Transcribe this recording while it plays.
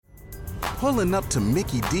Pulling up to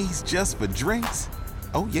Mickey D's just for drinks?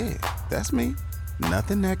 Oh yeah, that's me.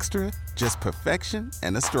 Nothing extra, just perfection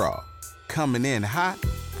and a straw. Coming in hot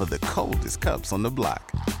for the coldest cups on the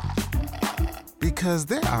block. Because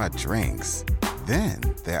there are drinks. Then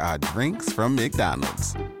there are drinks from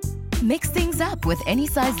McDonald's. Mix things up with any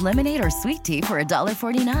size lemonade or sweet tea for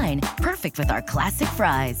 $1.49. Perfect with our classic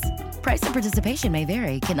fries. Price and participation may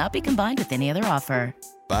vary. Cannot be combined with any other offer.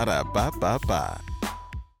 Ba-da-ba-ba-ba.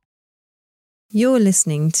 You're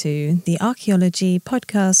listening to the Archaeology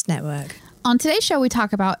Podcast Network. On today's show, we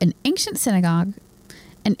talk about an ancient synagogue,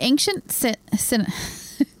 an ancient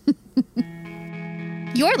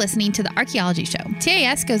You're listening to the Archaeology Show.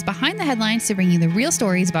 TAS goes behind the headlines to bring you the real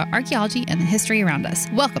stories about archaeology and the history around us.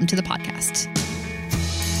 Welcome to the podcast.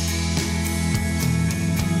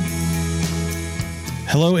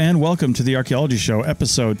 Hello and welcome to the Archaeology Show,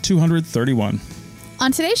 episode 231.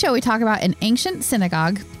 On today's show, we talk about an ancient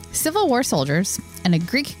synagogue, Civil War soldiers, and a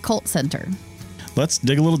Greek cult center. Let's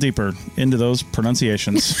dig a little deeper into those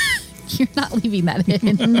pronunciations. You're not leaving that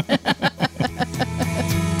in.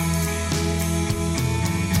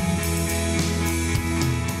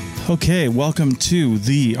 Okay, welcome to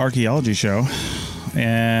the Archaeology Show.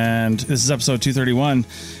 And this is episode 231.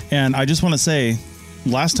 And I just want to say,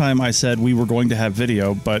 last time I said we were going to have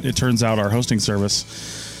video, but it turns out our hosting service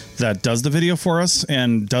that does the video for us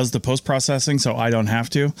and does the post-processing, so I don't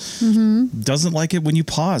have to, doesn't like it when you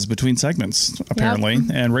pause between segments, apparently.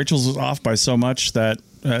 Yep. And Rachel's was off by so much that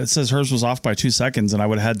it says hers was off by 2 seconds, and I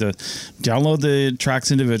would have had to download the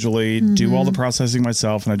tracks individually, do all the processing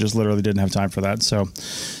myself, and I just literally didn't have time for that. So,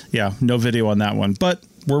 yeah, no video on that one. But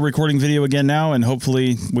we're recording video again now, and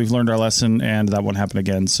hopefully we've learned our lesson, and that won't happen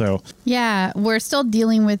again. So, yeah, we're still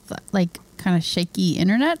dealing with, like, kind of shaky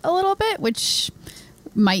internet a little bit, which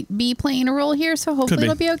might be playing a role here, so hopefully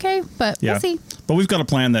it'll be okay, but we'll see. But we've got a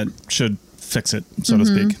plan that should fix it, so to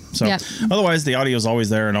speak. So otherwise, the audio is always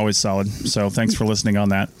there and always solid. So thanks for listening on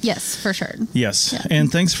that. Yes, for sure. Yes. Yeah.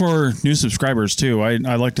 And thanks for new subscribers, too. I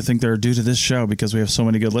like to think they're due to this show because we have so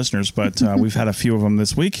many good listeners, but we've had a few of them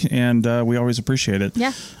this week, and we always appreciate it.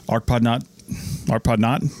 Yeah. ArcPod not.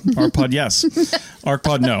 ArcPod yes.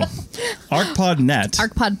 ArcPod no. ArcPod net.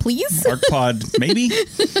 ArcPod please. ArcPod maybe.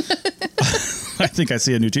 I think I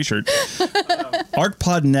see a new t-shirt.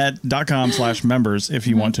 ArcPodnet.com/members if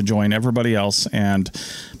you want to join everybody else and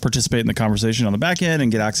participate in the conversation on the back end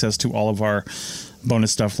and get access to all of our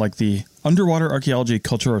bonus stuff like the Underwater Archaeology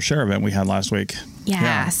Cultural Share event we had last week.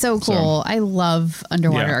 Yeah, so cool. I love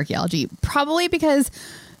underwater archaeology. Probably because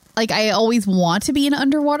like I always want to be an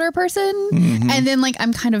underwater person, and then like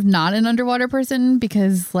I'm kind of not an underwater person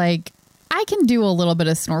because like I can do a little bit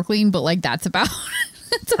of snorkeling, but like that's about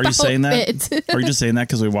Are you saying that? Are you just saying that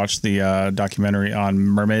because we watched the documentary on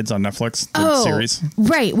mermaids on Netflix, the series?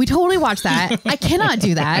 Right. We totally watched that. I cannot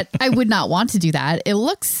do that. I would not want to do that. It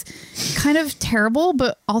looks kind of terrible,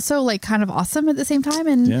 but also like kind of awesome at the same time.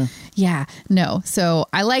 And no. So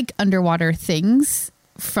I like underwater things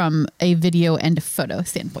from a video and photo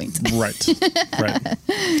standpoint. Right.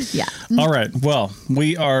 Yeah. All right. Well,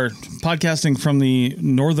 we are podcasting from the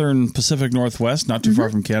northern Pacific Northwest, not too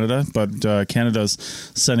far from Canada, but Canada's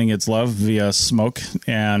sending its love via smoke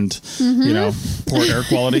and, poor air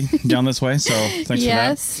quality down this way. So thanks for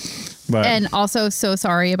that. But, and also so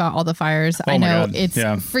sorry about all the fires. I know it's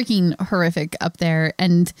freaking horrific up there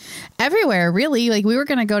and everywhere, really. Like we were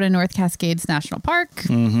going to go to North Cascades National Park,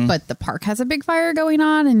 but the park has a big fire going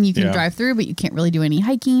on and you can drive through, but you can't really do any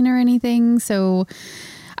hiking or anything. So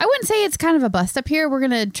I wouldn't say it's kind of a bust up here. We're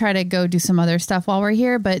going to try to go do some other stuff while we're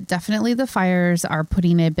here, but definitely the fires are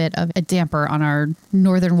putting a bit of a damper on our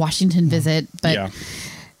Northern Washington visit. But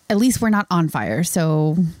at least we're not on fire.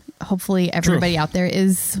 So hopefully everybody out there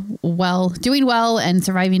is doing well and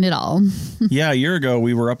surviving it all. A year ago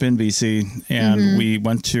we were up in BC and we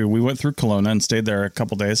went through Kelowna and stayed there a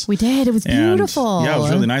couple days. We did. It was beautiful. Yeah, it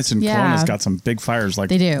was really nice. And Kelowna's got some big fires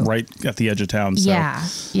like right at the edge of town. So,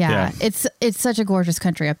 yeah. It's such a gorgeous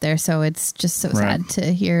country up there. So it's just so sad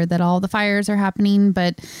to hear that all the fires are happening,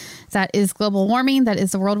 but that is global warming. That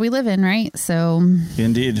is the world we live in, right? So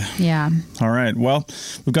indeed. Yeah. All right. Well,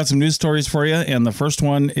 we've got some news stories for you. And the first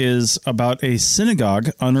one is about a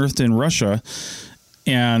synagogue unearthed in Russia.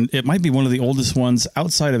 And it might be one of the oldest ones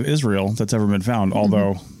outside of Israel that's ever been found.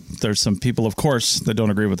 Although there's some people, of course, that don't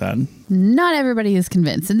agree with that. Not everybody is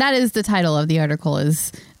convinced. And that is the title of the article,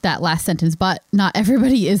 is that last sentence. But not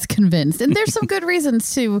everybody is convinced. And there's some good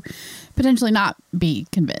reasons to potentially not be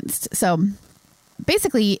convinced. So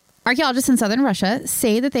basically, archaeologists in southern Russia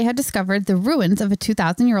say that they have discovered the ruins of a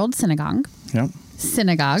 2,000-year-old synagogue. Yep.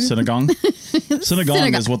 synagogue.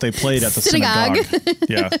 Synagogue is what they played at the synagogue.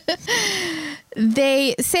 Yeah.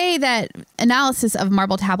 They say that analysis of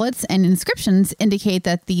marble tablets and inscriptions indicate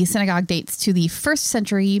that the synagogue dates to the 1st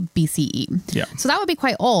century BCE. Yeah. So that would be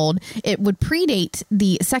quite old. It would predate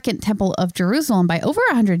the Second Temple of Jerusalem by over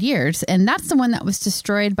 100 years. And that's the one that was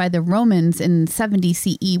destroyed by the Romans in 70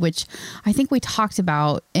 CE, which I think we talked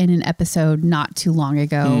about in an episode not too long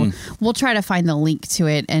ago. We'll try to find the link to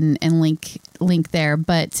it and link there.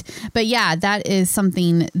 But yeah, that is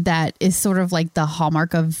something that is sort of like the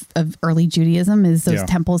hallmark of early Judaism is those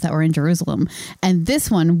temples that were in Jerusalem. And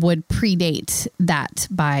this one would predate that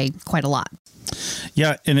by quite a lot.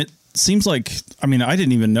 Yeah. And it seems like, I mean, I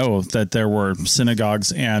didn't even know that there were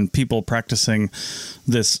synagogues and people practicing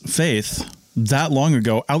this faith that long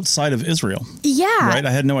ago outside of Israel. Yeah. Right?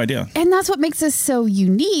 I had no idea. And that's what makes this so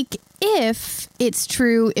unique. If it's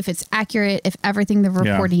true, if it's accurate, if everything they're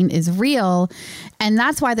reporting is real. And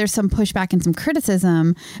that's why there's some pushback and some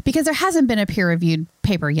criticism, because there hasn't been a peer-reviewed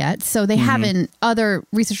paper yet. So they haven't, other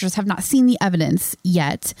researchers have not seen the evidence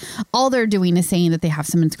yet. All they're doing is saying that they have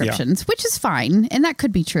some inscriptions, which is fine. And that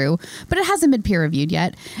could be true, but it hasn't been peer-reviewed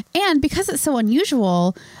yet. And because it's so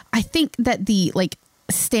unusual, I think that the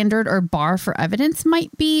standard or bar for evidence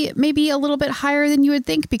might be maybe a little bit higher than you would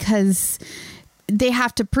think, because they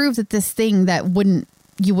have to prove that this thing that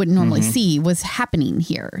you wouldn't normally see was happening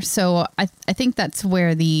here. So I think that's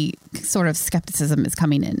where the sort of skepticism is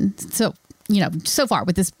coming in. So, so far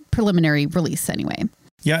with this preliminary release anyway.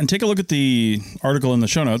 Yeah. And take a look at the article in the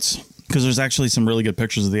show notes, because there's actually some really good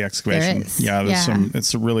pictures of the excavation. There is. Yeah.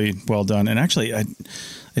 It's really well done. And actually,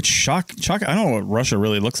 it's shock. I don't know what Russia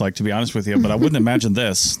really looks like, to be honest with you, but I wouldn't imagine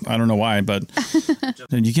this. I don't know why, but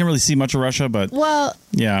you can't really see much of Russia, but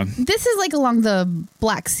yeah. This is like along the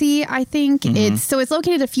Black Sea, I think. It's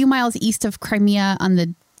located a few miles east of Crimea on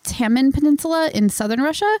the Taman Peninsula in southern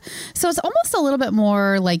Russia. So it's almost a little bit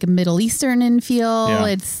more like Middle Eastern in feel. Yeah.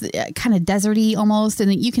 It's kind of deserty almost.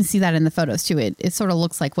 And you can see that in the photos too. It sort of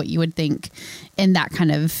looks like what you would think in that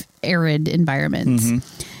kind of arid environment.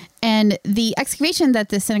 And the excavation that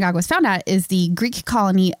the synagogue was found at is the Greek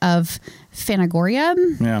colony of Phanagoria.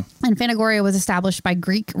 Yeah. And Phanagoria was established by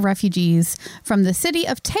Greek refugees from the city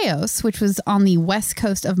of Teos, which was on the west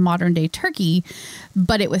coast of modern-day Turkey,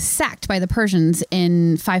 but it was sacked by the Persians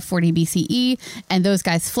in 540 BCE, and those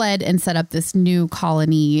guys fled and set up this new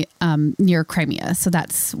colony near Crimea. So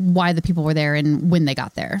that's why the people were there and when they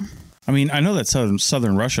got there. I mean, I know that's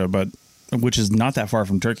southern Russia, but which is not that far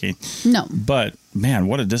from Turkey. No. But, man,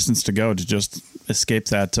 what a distance to go to just escape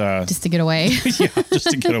that. Just to get away.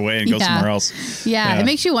 Just to get away and go somewhere else. Yeah, it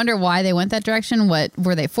makes you wonder why they went that direction. What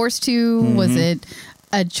were they forced to? Was it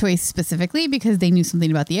a choice specifically because they knew something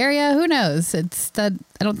about the area? Who knows? I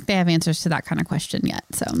don't think they have answers to that kind of question yet.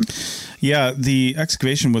 So, yeah, the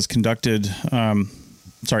excavation was conducted.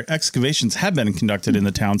 Excavations have been conducted in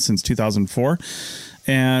the town since 2004.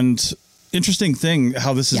 And interesting thing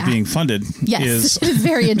how this is being funded is it's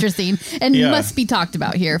very interesting and must be talked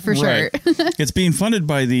about here for sure. It's being funded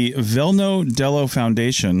by the Velno Dello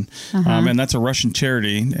Foundation, and that's a Russian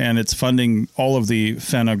charity, and it's funding all of the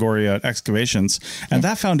Phanagoria excavations. And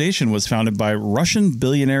that foundation was founded by Russian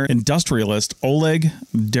billionaire industrialist Oleg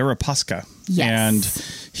Deripaska. Yes.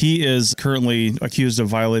 And he is currently accused of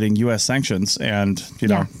violating U.S. sanctions and,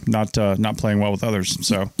 not playing well with others.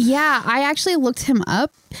 So yeah, I actually looked him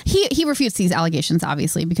up. He refutes these allegations,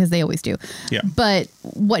 obviously, because they always do. Yeah. But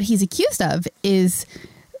what he's accused of is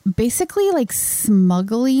basically like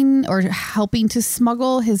smuggling or helping to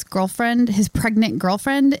smuggle his pregnant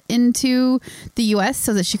girlfriend into the U.S.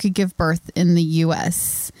 so that she could give birth in the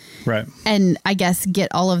U.S. Right. And I guess get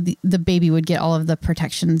all of the baby would get all of the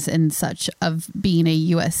protections and such of being a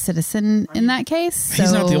U.S. citizen in that case.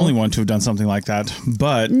 He's not the only one to have done something like that,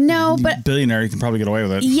 but billionaire, you can probably get away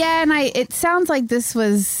with it. Yeah. And it sounds like this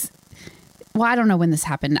was, well, I don't know when this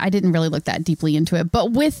happened. I didn't really look that deeply into it,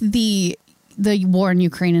 but with the war in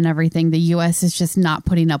Ukraine and everything, the U.S. is just not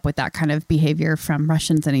putting up with that kind of behavior from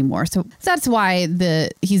Russians anymore. So that's why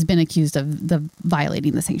he's been accused of the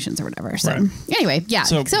violating the sanctions or whatever. So anyway, yeah.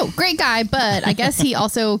 So great guy, but I guess he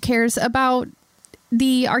also cares about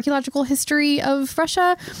the archaeological history of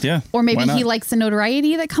Russia. Yeah. Or maybe he likes the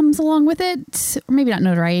notoriety that comes along with it. Or maybe not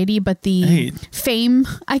notoriety, but the fame,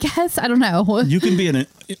 I guess. I don't know. You can be an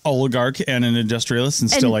oligarch and an industrialist and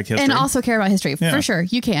still like history. And also care about history. Yeah. For sure.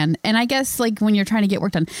 You can. And I guess like when you're trying to get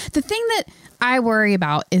work done, the thing that I worry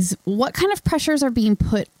about is what kind of pressures are being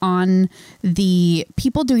put on the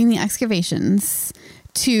people doing the excavations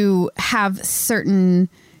to have certain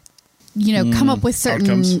come up with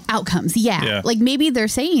certain outcomes. Yeah. Like maybe they're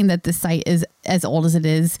saying that the site is as old as it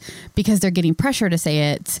is because they're getting pressure to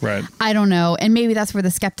say it. Right. I don't know. And maybe that's where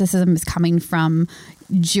the skepticism is coming from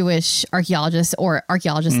Jewish archaeologists or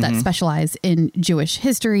archaeologists that specialize in Jewish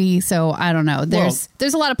history. So I don't know. There's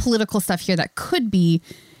a lot of political stuff here that could be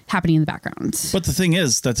happening in the background. But the thing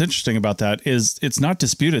is, that's interesting about that is it's not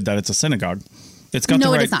disputed that it's a synagogue. It's got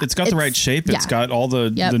the right shape. It's got all the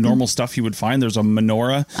normal stuff you would find. There's a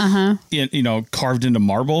menorah, carved into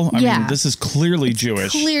marble. I mean, this is clearly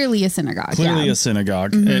Jewish. Clearly a synagogue. A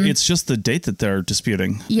synagogue. It's just the date that they're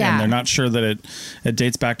disputing. Yeah. And they're not sure that it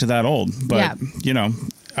dates back to that old. But,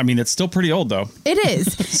 I mean, it's still pretty old, though. It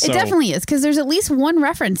is. It definitely is. Because there's at least one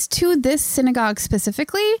reference to this synagogue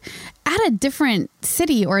specifically at a different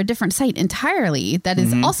city or a different site entirely that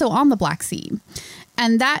is also on the Black Sea.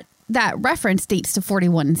 And that reference dates to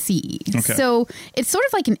 41 CE. Okay. So it's sort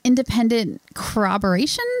of like an independent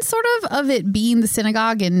corroboration sort of it being the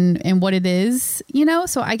synagogue and what it is,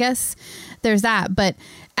 So I guess there's that. But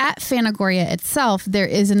at Phanagoria itself, there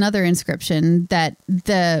is another inscription that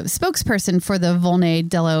the spokesperson for the Volney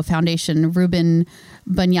Dello Foundation, Ruben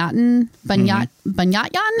Bunyatian, Bunyatian,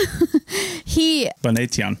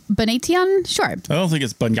 sure. I don't think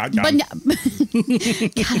it's Bunyatian. God,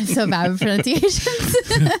 I'm so bad with pronunciations.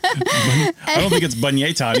 I don't think it's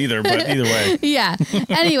Bunyatan either, but either way. Yeah.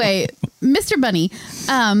 Anyway, Mr. Bunny.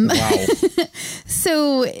 Wow.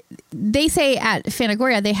 So they say at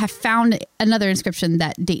Phanagoria they have found another inscription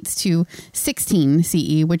that dates to 16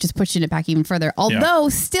 CE, which is pushing it back even further, although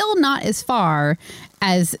still not as far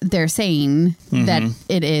as they're saying that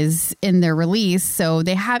it is in their release. So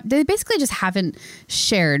they basically just haven't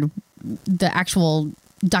shared the actual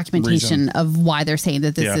documentation of why they're saying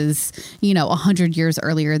that this is 100 years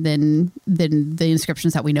earlier than the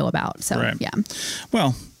inscriptions that we know about. So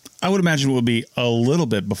well, I would imagine it will be a little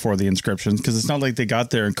bit before the inscriptions because it's not like they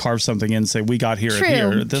got there and carved something in and say, we got here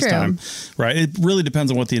at this time. Right. It really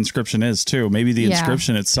depends on what the inscription is, too. Maybe the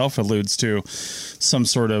inscription itself alludes to some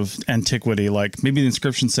sort of antiquity. Like maybe the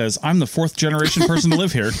inscription says, I'm the 4th generation person to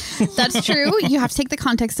live here. That's true. You have to take the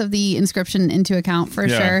context of the inscription into account for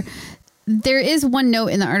sure. There is one note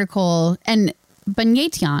in the article, and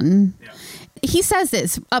Bunyatian, he says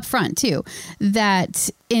this up front, too,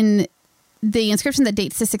 that in the inscription that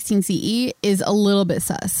dates to 16 CE is a little bit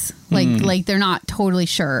sus. Like they're not totally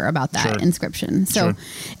sure about that inscription. So,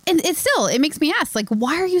 and it makes me ask, like,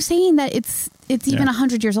 why are you saying that it's even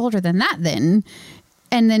 100 years older than that then?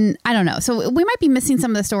 And then I don't know. So we might be missing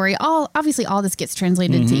some of the story. Obviously all this gets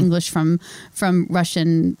translated to English from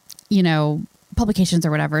Russian, publications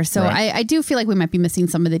or whatever. So I do feel like we might be missing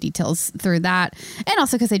some of the details through that. And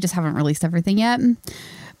also because they just haven't released everything yet.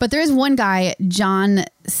 But there is one guy, John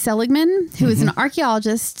Seligman, who is an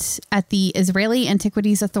archaeologist at the Israeli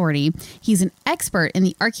Antiquities Authority. He's an expert in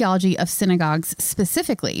the archaeology of synagogues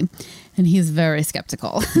specifically, and he's very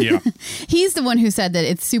skeptical. Yeah. He's the one who said that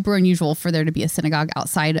it's super unusual for there to be a synagogue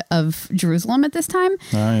outside of Jerusalem at this time.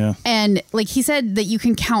 And he said that you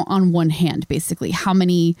can count on one hand, basically, how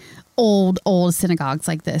many old synagogues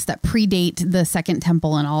like this that predate the Second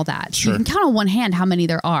Temple and all that. Sure. You can count on one hand how many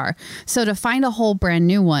there are. So to find a whole brand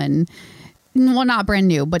new one, well, not brand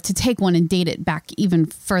new, but to take one and date it back even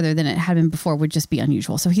further than it had been before would just be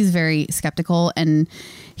unusual. So he's very skeptical, and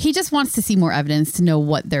he just wants to see more evidence to know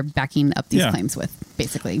what they're backing up these claims with,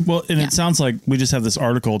 basically. Well, and it sounds like we just have this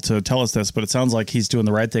article to tell us this, but it sounds like he's doing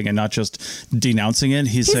the right thing and not just denouncing it.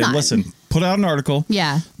 He's saying, listen, put out an article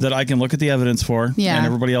that I can look at the evidence for, and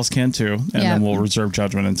everybody else can too, and then we'll reserve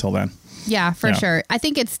judgment until then. Yeah, for sure. I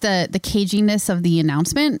think it's the caginess of the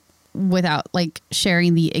announcement without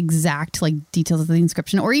sharing the exact details of the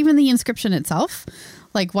inscription or even the inscription itself.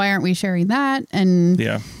 Why aren't we sharing that? And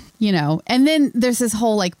and then there's this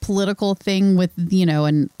whole political thing with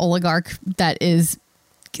an oligarch that is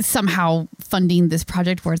somehow funding this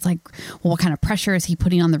project where it's well, what kind of pressure is he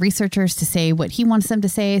putting on the researchers to say what he wants them to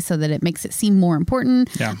say so that it makes it seem more important?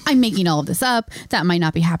 I'm making all of this up. That might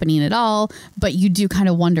not be happening at all, but you do kind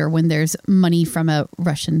of wonder when there's money from a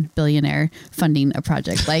Russian billionaire funding a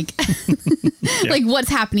project, what's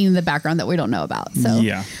happening in the background that we don't know about. So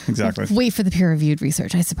yeah, exactly. Wait for the peer-reviewed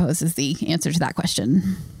research, I suppose, is the answer to that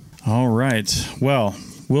question. All right. Well,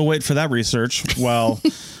 we'll wait for that research while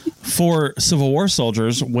 4 Civil War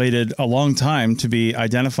soldiers waited a long time to be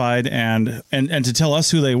identified and to tell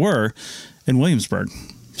us who they were in Williamsburg.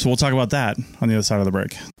 So we'll talk about that on the other side of the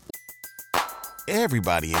break.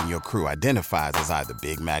 Everybody in your crew identifies as either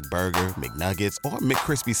Big Mac Burger, McNuggets, or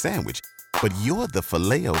McCrispy Sandwich. But you're the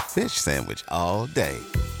Filet-O-Fish Sandwich all day.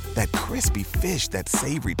 That crispy fish, that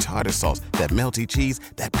savory tartar sauce, that melty cheese,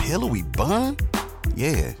 that pillowy bun.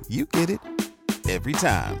 Yeah, you get it. Every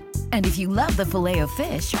time. And if you love the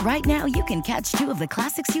Filet-O-Fish, right now you can catch 2 of the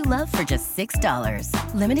classics you love for just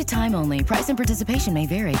 $6. Limited time only. Price and participation may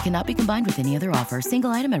vary. Cannot be combined with any other offer.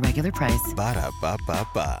 Single item at regular price.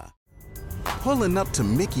 Ba-da-ba-ba-ba. Pulling up to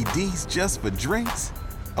Mickey D's just for drinks?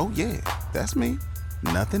 Oh yeah, that's me.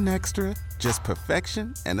 Nothing extra, just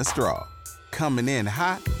perfection and a straw. Coming in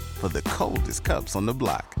hot for the coldest cups on the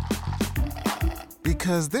block.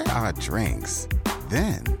 Because there are drinks.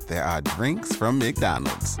 Then there are drinks from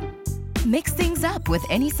McDonald's. Mix things up with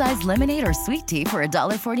any size lemonade or sweet tea for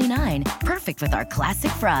 $1.49. Perfect with our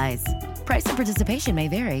classic fries. Price and participation may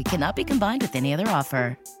vary. Cannot be combined with any other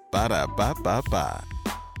offer. Ba-da-ba-ba-ba.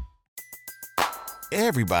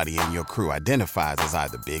 Everybody in your crew identifies as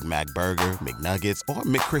either Big Mac Burger, McNuggets, or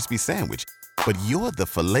McCrispy Sandwich. But you're the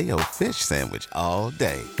Filet-O-Fish Sandwich all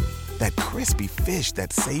day. That crispy fish,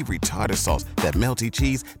 that savory tartar sauce, that melty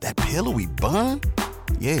cheese, that pillowy bun.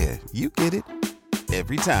 Yeah, you get it.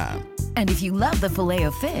 Every time. And if you love the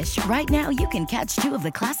Filet-O-Fish, right now you can catch 2 of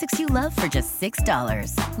the classics you love for just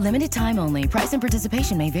 $6. Limited time only. Price and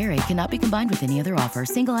participation may vary. Cannot be combined with any other offer.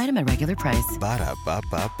 Single item at regular price.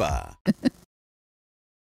 Ba-da-ba-ba-ba.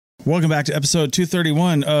 Welcome back to episode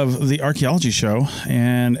 231 of the Archaeology Show.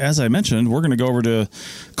 And as I mentioned, we're going to go over to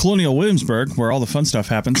Colonial Williamsburg, where all the fun stuff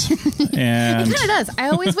happens. And it kind of does. I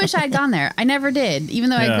always wish I had gone there. I never did,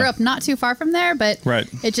 even though I grew up not too far from there. But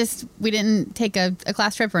it just, we didn't take a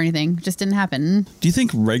class trip or anything. It just didn't happen. Do you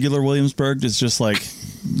think regular Williamsburg is just like,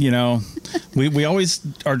 you know, we always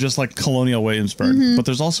are just like Colonial Williamsburg, but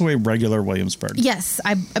there's also a regular Williamsburg. Yes,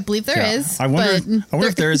 I believe there is. I wonder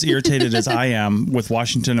if they're as irritated as I am with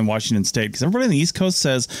Washington and Washington State, because everybody on the East Coast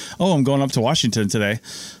says, "Oh, I'm going up to Washington today."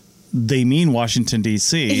 They mean Washington,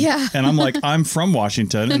 D.C. Yeah. And I'm like, I'm from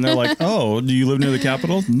Washington. And they're like, oh, do you live near the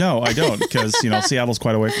Capitol? No, I don't, because, you know, Seattle's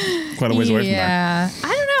quite a ways away from there. Yeah. I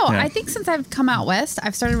don't know. Yeah. I think since I've come out west,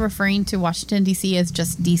 I've started referring to Washington, D.C. as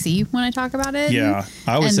just D.C. when I talk about it. Yeah.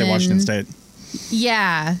 I always say Washington State.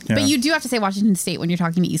 Yeah. But you do have to say Washington State when you're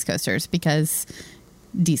talking to East Coasters, because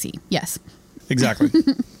D.C. Yes. Exactly.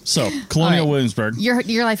 So, Colonial Williamsburg.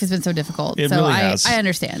 Your life has been so difficult. It really has. I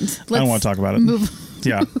understand. I don't want to talk about it. Move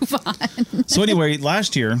on. So anyway,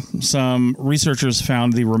 last year, some researchers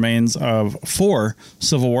found the remains of 4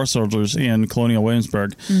 Civil War soldiers in Colonial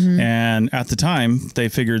Williamsburg. And at the time, they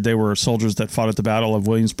figured they were soldiers that fought at the Battle of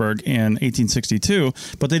Williamsburg in 1862,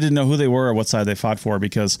 but they didn't know who they were or what side they fought for,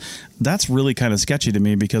 because that's really kind of sketchy to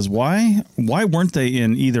me, because why weren't they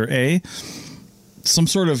in either A, some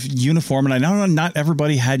sort of uniform, and I know not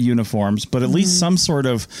everybody had uniforms, but at least some sort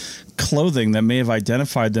of clothing that may have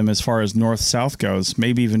identified them as far as north-south goes,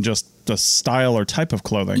 maybe even just the style or type of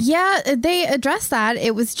clothing. Yeah, they addressed that.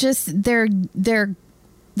 It was just the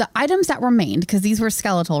items that remained, because these were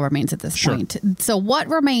skeletal remains at this point. So what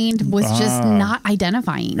remained was just not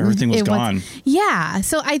identifying. Everything was gone. Yeah.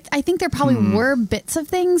 So I think there probably were bits of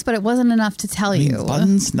things, but it wasn't enough to tell you.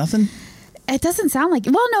 Buttons? Nothing? It doesn't sound like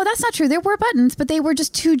it. Well, no, that's not true. There were buttons, but they were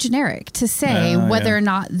just too generic to say whether or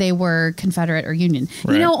not they were Confederate or Union.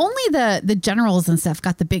 Right. You know, only the generals and stuff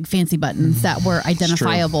got the big fancy buttons that were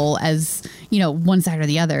identifiable as, you know, one side or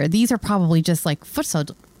the other. These are probably just like foot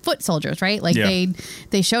soldiers, right? Like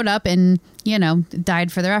they showed up and, you know,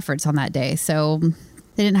 died for their efforts on that day. So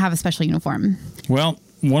they didn't have a special uniform. Well,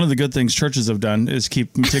 one of the good things churches have done is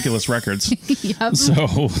keep meticulous records.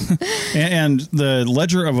 So, and the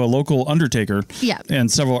ledger of a local undertaker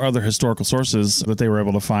and several other historical sources that they were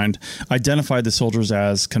able to find identified the soldiers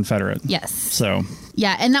as Confederate. Yes. So,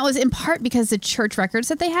 yeah. And that was in part because the church records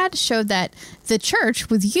that they had showed that the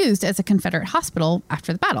church was used as a Confederate hospital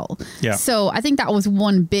after the battle. Yeah. So I think that was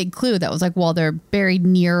one big clue that was like, well, they're buried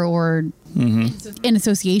near or in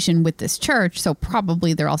association with this church, so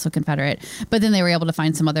probably they're also Confederate. But then they were able to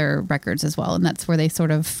find some other records as well, and that's where they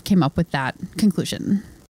sort of came up with that conclusion.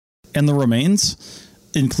 And the remains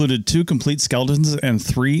included 2 complete skeletons and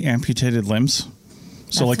 3 amputated limbs.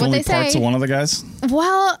 So like only parts of one of the guys?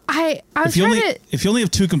 Well, I was if you only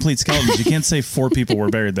have 2 complete skeletons, you can't say 4 people were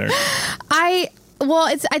buried there. Well,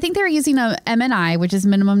 I think they were using a MNI, which is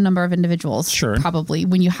minimum number of individuals. Sure. Probably.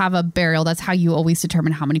 When you have a burial, that's how you always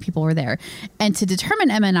determine how many people were there. And to determine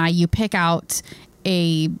MNI, you pick out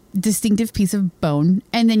a distinctive piece of bone,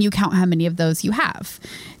 and then you count how many of those you have.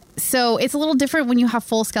 So it's a little different when you have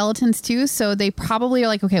full skeletons too. So they probably are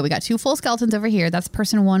like, okay, we got 2 full skeletons over here. That's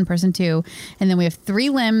person 1, person 2. And then we have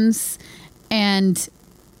 3 limbs, and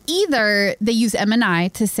either they use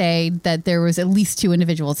MNI to say that there was at least 2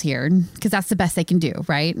 individuals here, because that's the best they can do,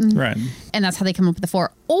 right? Right. And that's how they come up with the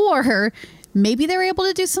 4. Or maybe they were able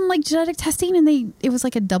to do some like genetic testing and it was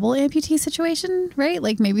like a double amputee situation, right?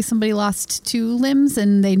 Like maybe somebody lost 2 limbs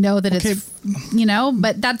and they know that it's,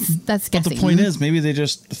 but that's guessing. But the point is, maybe they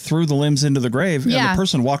just threw the limbs into the grave and the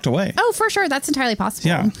person walked away. Oh, for sure. That's entirely possible.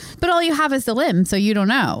 Yeah. But all you have is the limb, so you don't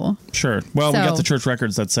know. Sure. Well, we got the church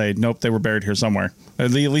records that say, nope, they were buried here somewhere.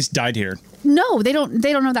 They at least died here. No, they don't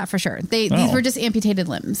know that for sure. These were just amputated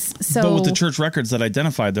limbs. So, but with the church records that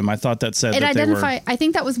identified them, I thought that said that they were... I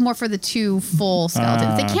think that was more for the 2 full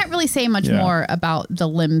skeletons. They can't really say much more about the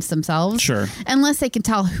limbs themselves. Sure. Unless they can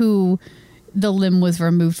tell who the limb was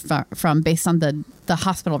removed from based on the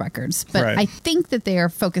hospital records. But I think that they are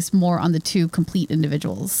focused more on the 2 complete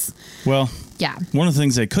individuals. Well, yeah. One of the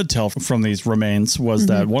things they could tell from these remains was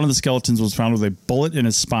that one of the skeletons was found with a bullet in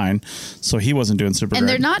his spine, so he wasn't doing super And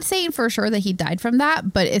great. they're not saying for sure that he died from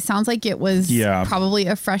that, but it sounds like it was probably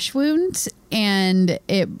a fresh wound. And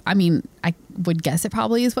I would guess it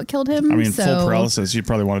probably is what killed him. Full paralysis, you'd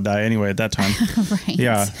probably want to die anyway at that time. Right.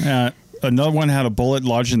 Yeah. Another one had a bullet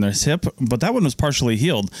lodged in his hip, but that one was partially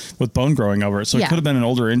healed with bone growing over it. So it could have been an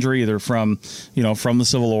older injury, either from the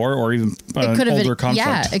Civil War or even an older conflict.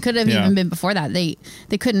 Yeah, it could have even been before that. They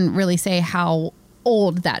couldn't really say how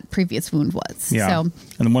old that previous wound was. Yeah. So,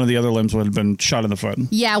 and then one of the other limbs would have been shot in the foot.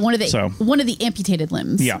 Yeah, one of the amputated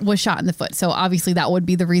limbs was shot in the foot. So obviously that would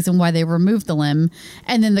be the reason why they removed the limb.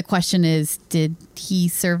 And then the question is, did he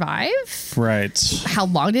survive? Right. How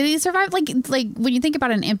long did he survive? Like when you think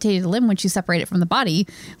about an amputated limb, once you separate it from the body,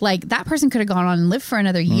 like that person could have gone on and lived for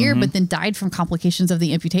another year, but then died from complications of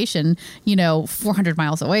the amputation, 400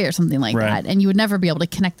 miles away or something like that. And you would never be able to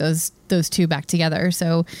connect those 2 back together.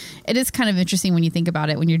 So it is kind of interesting when you think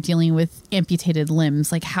about it, when you're dealing with amputated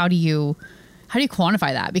limbs, like how do you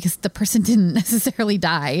quantify that? Because the person didn't necessarily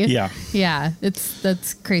die. Yeah.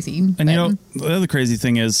 That's crazy. And the other crazy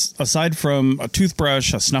thing is, aside from a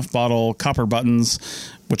toothbrush, a snuff bottle, copper buttons,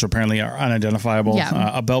 which apparently are unidentifiable,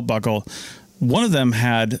 a belt buckle, one of them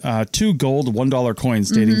had 2 gold $1 coins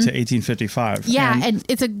dating to 1855. Yeah, and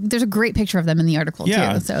there's a great picture of them in the article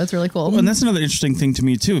too, so it's really cool. And that's another interesting thing to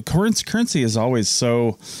me too. Currency is always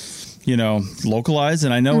so, localized.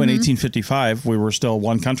 And I know in 1855 we were still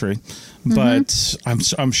one country, but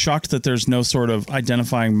I'm shocked that there's no sort of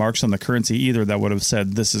identifying marks on the currency either that would have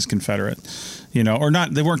said this is Confederate. Or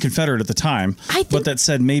not, they weren't Confederate at the time, but that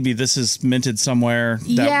said maybe this is minted somewhere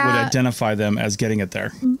that would identify them as getting it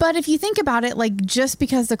there. But if you think about it, like just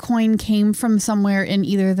because the coin came from somewhere in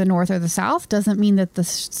either the North or the South doesn't mean that the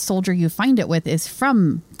soldier you find it with is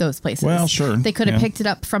from those places. Well, sure. They could have picked it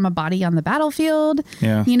up from a body on the battlefield.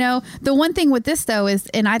 Yeah. The one thing with this though is,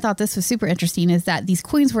 and I thought this was super interesting, is that these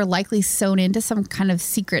coins were likely sewn into some kind of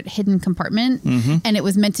secret hidden compartment, and it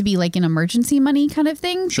was meant to be like an emergency money kind of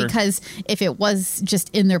thing. Sure. Because if it was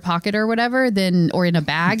just in their pocket or whatever, then, or in a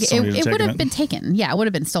bag, it would have been taken. Yeah, it would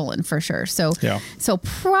have been stolen for sure. So, so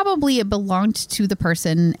probably it belonged to the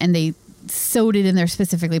person and they sewed it in there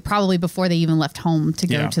specifically, probably before they even left home to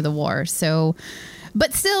go to the war. So,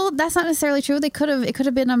 but still, that's not necessarily true. It could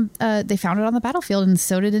have been, they found it on the battlefield and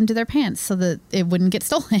sewed it into their pants so that it wouldn't get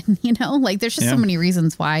stolen, Like there's just so many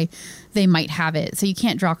reasons why they might have it. So you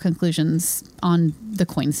can't draw conclusions on the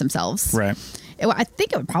coins themselves. Right. I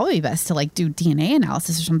think it would probably be best to like do DNA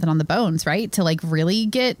analysis or something on the bones, right? To like really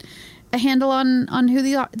get a handle on who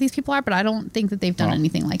these people are. But I don't think that they've done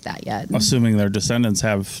anything like that yet. Assuming their descendants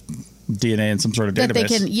have DNA in some sort of database. That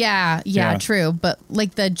they can, true. But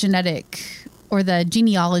like the genetic or the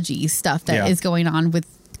genealogy stuff that is going on with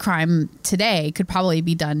crime today could probably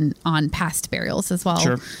be done on past burials as well.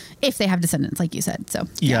 Sure. If they have descendants, like you said. So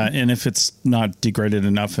and if it's not degraded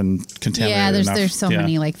enough and contaminated enough. There's so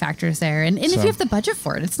many like factors there. And if you have the budget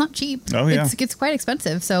for it, it's not cheap. Oh yeah. It's quite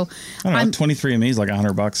expensive. So I don't know, 23andMe is like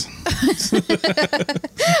 $100.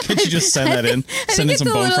 Can't you just send that in? Send in some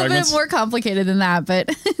bone fragments? It's a little bit more complicated than that, but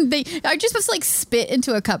are you supposed to like spit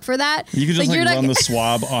into a cup for that? You could just like run the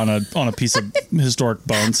swab on a piece of historic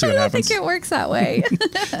bone, see what happens. I don't think it works that way.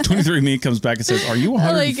 23andMe comes back and says, "Are you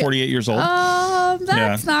 148 years old?"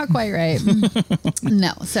 That's not quite right.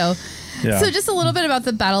 No. So just a little bit about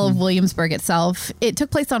the Battle of Williamsburg itself. It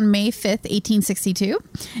took place on May 5th, 1862.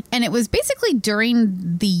 And it was basically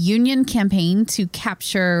during the Union campaign to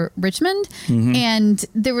capture Richmond. And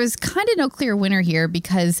there was kind of no clear winner here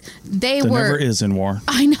because there never is in war.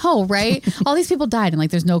 I know, right? All these people died and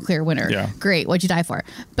like there's no clear winner. Yeah. Great. What'd you die for?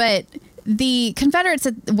 But the Confederates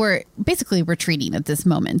were basically retreating at this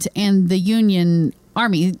moment, and the Union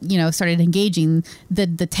army, started engaging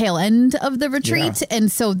the tail end of the retreat. Yeah.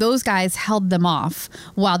 And so those guys held them off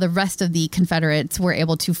while the rest of the Confederates were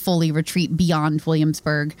able to fully retreat beyond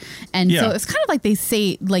Williamsburg. And so it's kind of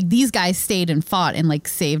like these guys stayed and fought and like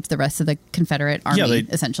saved the rest of the Confederate army,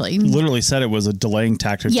 they essentially. Literally said it was a delaying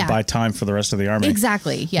tactic to buy time for the rest of the army.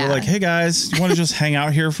 Exactly. Yeah. They're like, hey guys, you want to just hang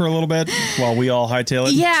out here for a little bit while we all hightail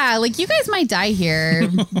it? Yeah. Like you guys might die here,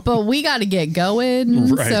 but we got to get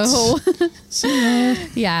going. Right. So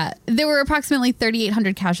yeah, there were approximately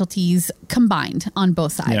 3,800 casualties combined on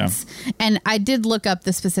both sides. Yeah. And I did look up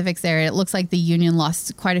the specifics there. It looks like the Union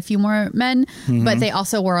lost quite a few more men, but they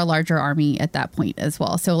also were a larger army at that point as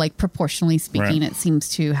well. So like proportionally speaking, it seems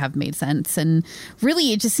to have made sense. And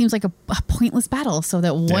really, it just seems like a pointless battle so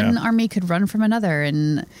that one army could run from another.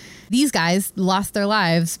 And these guys lost their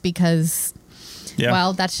lives because... Yeah.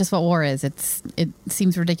 Well, that's just what war is. It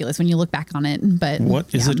seems ridiculous when you look back on it, but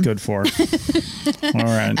what is it good for? All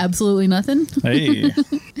right. Absolutely nothing. Hey.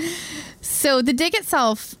 So the dig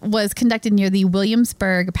itself was conducted near the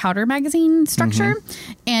Williamsburg powder magazine structure,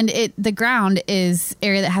 and the ground is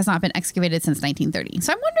area that has not been excavated since 1930.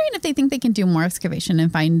 So I'm wondering if they think they can do more excavation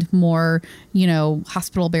and find more,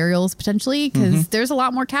 hospital burials potentially, because there's a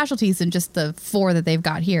lot more casualties than just the 4 that they've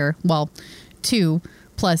got here. Well, 2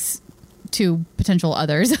 plus 2 potential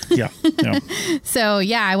others. Yeah. So,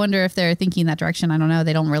 I wonder if they're thinking that direction. I don't know.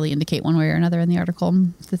 They don't really indicate one way or another in the article.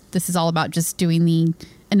 This is all about just doing the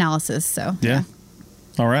analysis. So, yeah.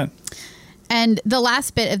 All right. And the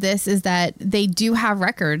last bit of this is that they do have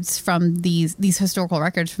records from these historical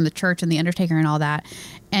records from the church and the undertaker and all that.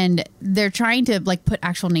 And they're trying to put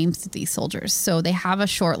actual names to these soldiers. So they have a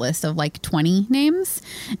short list of 20 names,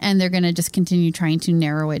 and they're going to just continue trying to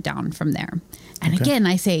narrow it down from there. And again,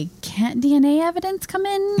 I say, can't DNA evidence come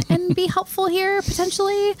in and be helpful here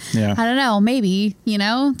potentially? Yeah. I don't know, maybe,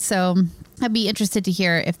 So I'd be interested to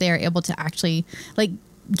hear if they're able to actually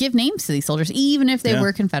give names to these soldiers, even if they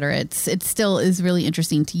were Confederates. It still is really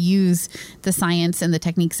interesting to use the science and the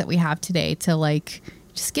techniques that we have today to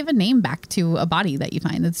just give a name back to a body that you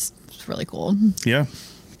find. That's really cool. Yeah.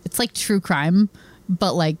 It's like true crime,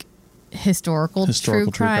 but historical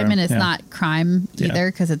true crime, and it's not crime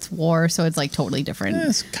either because it's war, so it's totally different.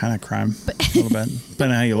 It's kind of crime a little bit,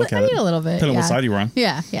 depending on how you look at it. A little bit, depending on what side you're on.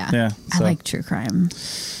 Yeah. So. I like true crime.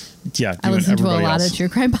 Yeah, I listen to a lot of true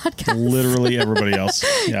crime podcasts. Literally everybody else.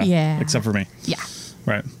 Yeah, except for me. Yeah.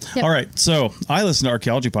 Right. Yep. All right. So I listen to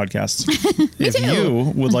archaeology podcasts. If too.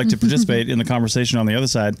 you would like to participate in the conversation on the other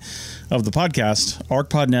side of the podcast,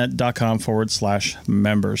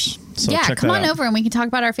 arcpodnet.com/members. So check come that on out. over and we can talk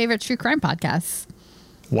about our favorite true crime podcasts.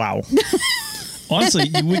 Wow. Honestly,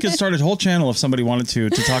 we could start a whole channel if somebody wanted to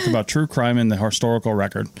talk about true crime in the historical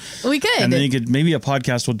record. We could. And then maybe a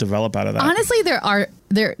podcast would develop out of that. Honestly, there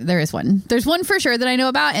is one. There's one for sure that I know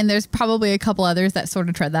about, and there's probably a couple others that sort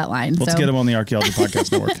of tread that line. Let's get them on the Archaeology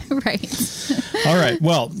Podcast Network. Right. All right.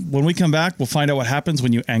 Well, when we come back, we'll find out what happens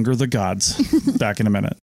when you anger the gods. Back in a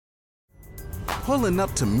minute. Pulling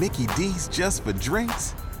up to Mickey D's just for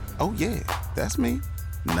drinks? Oh yeah, that's me.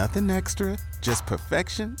 Nothing extra, just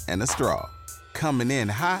perfection and a straw. Coming in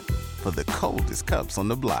hot for the coldest cups on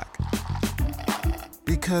the block.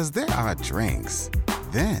 Because there are drinks.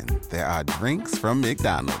 Then there are drinks from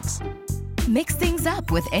McDonald's. Mix things up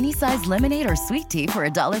with any size lemonade or sweet tea for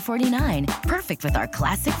 $1.49. Perfect with our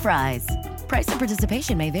classic fries. Price and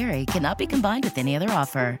participation may vary. Cannot be combined with any other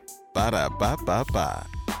offer. Ba-da-ba-ba-ba.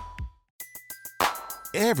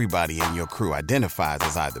 Everybody in your crew identifies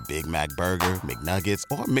as either Big Mac Burger, McNuggets,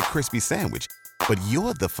 or McCrispy Sandwich. But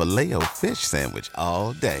you're the Filet-O-Fish Sandwich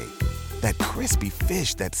all day. That crispy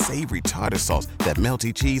fish, that savory tartar sauce, that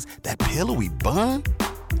melty cheese, that pillowy bun.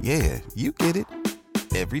 Yeah, you get it.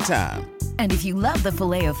 Every time. And if you love the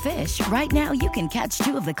Filet-O-Fish, right now you can catch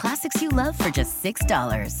 2 of the classics you love for just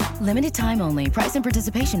 $6. Limited time only. Price and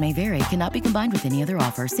participation may vary. Cannot be combined with any other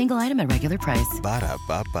offer. Single item at regular price.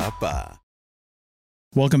 Ba-da-ba-ba-ba.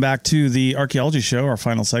 Welcome back to the Archaeology Show, our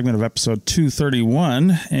final segment of episode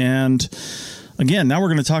 231. And again, now we're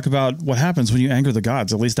going to talk about what happens when you anger the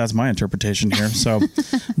gods. At least that's my interpretation here. So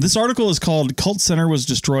this article is called Cult Center Was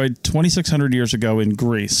Destroyed 2,600 Years Ago in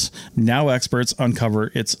Greece. Now experts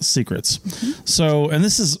uncover its secrets. So, and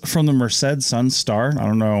this is from the Merced Sun Star. I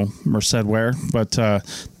don't know Merced where, but the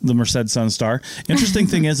Merced Sun Star. Interesting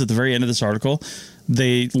thing is at the very end of this article,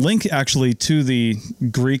 they link actually to the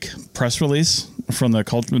Greek press release from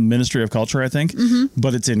the Ministry of Culture, I think,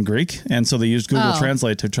 but it's in Greek, and so they used Google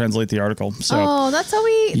Translate to translate the article. So that's how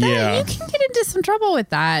you can get into some trouble with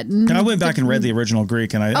that. And I went back and read the original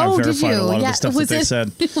Greek, and I verified a lot of the stuff that they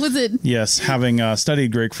said. Was it? Yes, having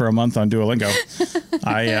studied Greek for a month on Duolingo,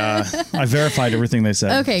 I verified everything they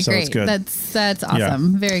said. Okay, so great. It's good. That's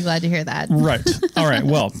awesome. Yeah. Very glad to hear that. Right. All right.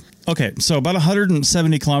 Well. Okay, so about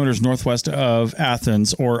 170 kilometers northwest of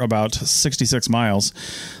Athens, or about 66 miles,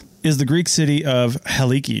 is the Greek city of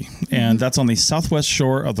Heliki, and that's on the southwest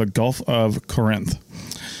shore of the Gulf of Corinth.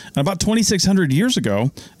 And about 2,600 years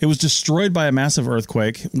ago, it was destroyed by a massive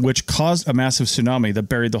earthquake, which caused a massive tsunami that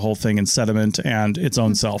buried the whole thing in sediment and its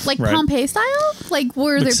own self. Like Pompeii style? Like,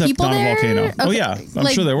 were there people not there? A volcano. Okay. Oh, yeah. I'm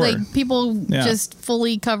sure there were. Like, people just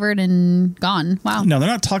fully covered and gone. Wow. No, they're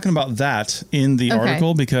not talking about that in the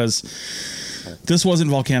article because this wasn't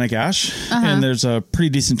volcanic ash, and there's a pretty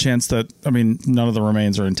decent chance that, none of the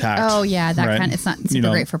remains are intact. Oh, yeah. It's not super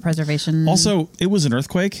great for preservation. Also, it was an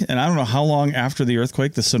earthquake, and I don't know how long after the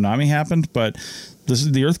earthquake the tsunami happened, but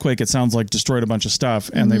the earthquake, it sounds like, destroyed a bunch of stuff,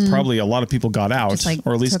 and a lot of people got out,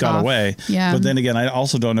 or at least got away. Yeah. But then again, I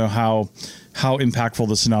also don't know how impactful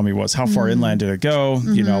the tsunami was. How far inland did it go?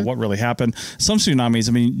 What really happened? Some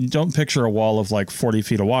tsunamis, you don't picture a wall of like 40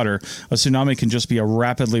 feet of water. A tsunami can just be a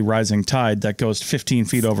rapidly rising tide that goes 15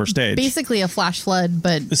 feet over stage. Basically a flash flood,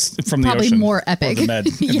 but from the probably ocean, more epic. Or the Med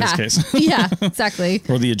in this case. Yeah, exactly.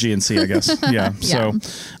 Or the Aegean Sea, I guess. Yeah. So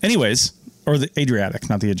anyways, or the Adriatic,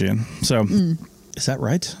 not the Aegean. So is that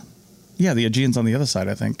right? Yeah, the Aegean's on the other side,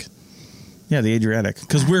 I think. Yeah, the Adriatic.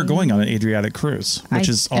 Because we're going on an Adriatic cruise, which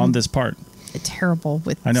is on this part. Terrible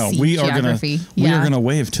with I know we geography. are gonna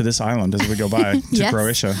wave to this island as we go by to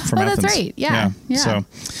Croatia from Athens. That's right. Yeah. So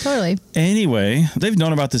totally. Anyway, they've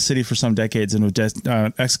known about this city for some decades and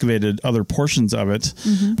have excavated other portions of it.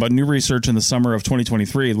 But new research in the summer of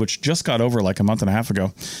 2023, which just got over like a month and a half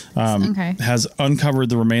ago, has uncovered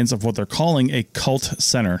the remains of what they're calling a cult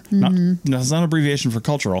center. That's not an abbreviation for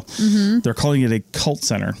cultural. They're calling it a cult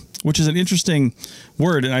center, which is an interesting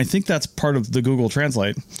word. And I think that's part of the Google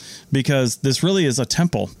Translate, because this really is a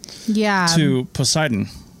temple to Poseidon.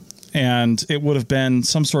 And it would have been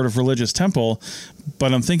some sort of religious temple.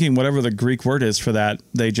 But I'm thinking whatever the Greek word is for that,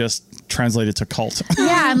 they just translate it to cult.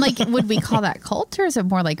 Yeah. I'm like, would we call that cult, or is it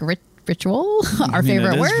more like ritual? Our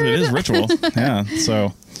favorite word? It is ritual. Yeah.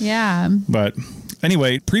 So. Yeah. But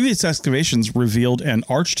anyway, previous excavations revealed an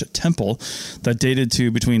arched temple that dated to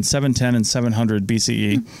between 710 and 700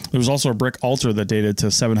 BCE. There was also a brick altar that dated to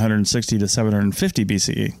 760 to 750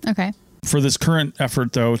 BCE. Okay. For this current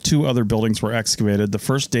effort, though, 2 other buildings were excavated. The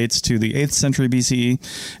first dates to the 8th century BCE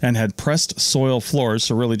and had pressed soil floors,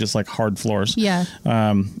 so really just like hard floors. Yeah.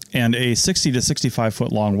 And a 60 to 65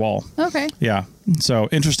 foot long wall. Okay. Yeah. So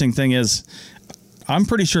interesting thing is, I'm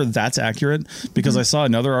pretty sure that's accurate because I saw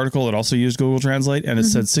another article that also used Google Translate, and it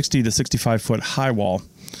said 60 to 65 foot high wall.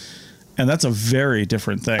 And that's a very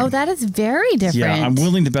different thing. Oh, that is very different. Yeah, I'm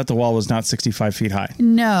willing to bet the wall was not 65 feet high.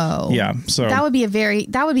 No. Yeah, so that would be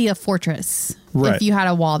a fortress. Right. If you had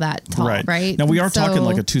a wall that tall, right? Now we are talking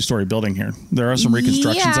like a 2-story building here. There are some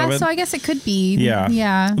reconstructions of it. So I guess it could be. Yeah.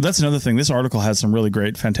 Yeah. That's another thing. This article has some really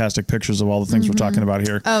great, fantastic pictures of all the things we're talking about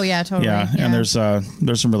here. Oh yeah, totally. Yeah, and there's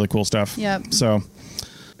some really cool stuff. Yep. So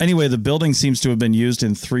anyway, the building seems to have been used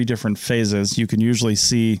in 3 different phases. You can usually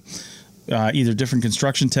see either different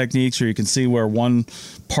construction techniques, or you can see where one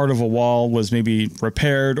part of a wall was maybe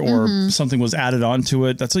repaired or something was added onto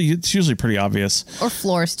it. It's usually pretty obvious. Or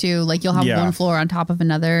floors too. Like you'll have one floor on top of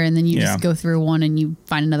another, and then you just go through one and you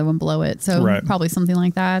find another one below it. So probably something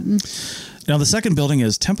like that. Now, the second building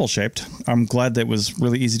is temple-shaped. I'm glad that was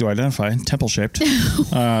really easy to identify. Temple-shaped.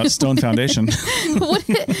 Stone foundation.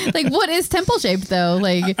 What is temple-shaped, though?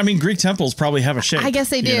 Greek temples probably have a shape. I guess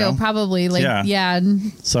they do, probably.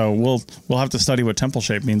 So we'll have to study what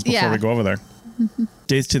temple-shaped means before we go over there.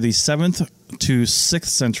 Dates to the 7th to 6th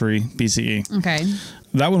century BCE. Okay.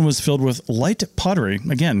 That one was filled with light pottery.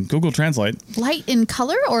 Again, Google Translate. Light in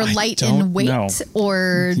color or light in weight? Know.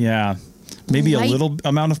 Or... Yeah. Maybe a little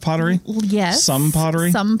amount of pottery? Yes. Some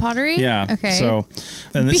pottery? Some pottery? Yeah. Okay. So,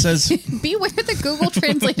 and it says... Beware the Google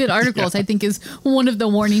translated articles, I think, is one of the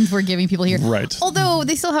warnings we're giving people here. Right. Although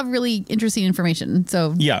they still have really interesting information.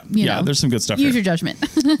 So, there's some good stuff use here. Your judgment.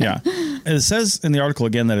 Yeah. It says in the article,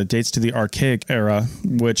 again, that it dates to the Archaic era,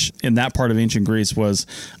 which in that part of ancient Greece was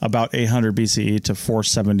about 800 BCE to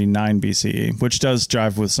 479 BCE, which does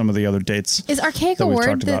jive with some of the other dates. Is archaic a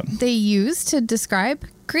word that they use to describe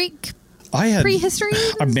Greek prehistory?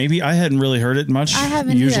 Maybe I hadn't really heard it much. I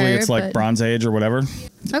haven't Usually either, it's like Bronze Age or whatever.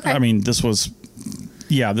 Okay. This was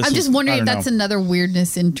Yeah, I'm just wondering if that's another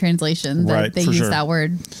weirdness in translation that they use that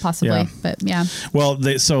word possibly. Yeah. But yeah. Well,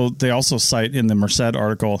 they also cite in the Merced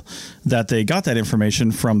article that they got that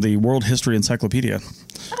information from the World History Encyclopedia.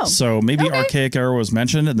 Oh, so maybe Archaic Era was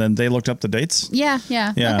mentioned, and then they looked up the dates. Yeah.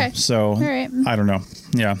 Okay. So I don't know.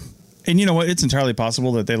 Yeah, and you know what? It's entirely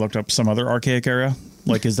possible that they looked up some other Archaic Era.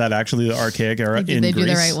 Like, is that actually the Archaic Era in Greece? Did they do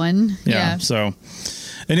the right one? Yeah. So.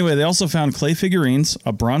 Anyway, they also found clay figurines,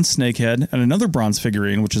 a bronze snakehead, and another bronze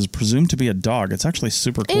figurine, which is presumed to be a dog. It's actually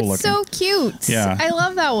super cool looking. It's so cute. Yeah. I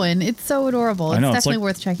love that one. It's so adorable. It's definitely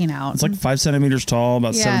worth checking out. It's like 5 centimeters tall,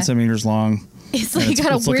 about 7 centimeters long. It's like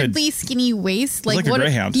got a weirdly skinny waist. Like a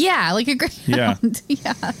greyhound. Yeah, like a greyhound.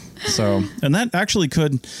 Yeah. So, and that actually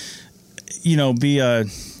could, be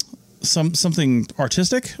something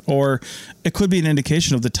artistic, or it could be an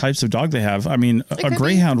indication of the types of dog they have. I mean, a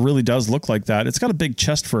greyhound really does look like that. It's got a big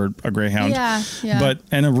chest for a greyhound,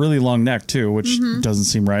 and a really long neck too, which doesn't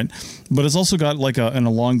seem right. But it's also got like an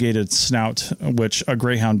elongated snout, which a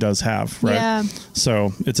greyhound does have, right? Yeah.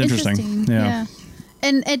 So it's interesting. Yeah.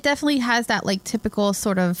 And it definitely has that like typical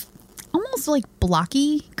sort of almost like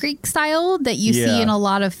blocky Greek style that you see in a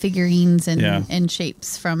lot of figurines and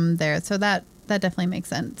shapes from there. So that definitely makes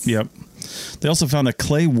sense. Yep. They also found a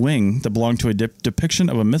clay wing that belonged to a depiction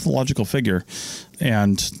of a mythological figure.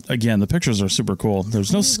 And again, the pictures are super cool.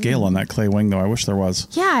 There's no scale on that clay wing, though. I wish there was.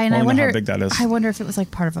 Yeah, and I wonder how big that is. I wonder if it was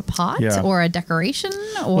like part of a pot or a decoration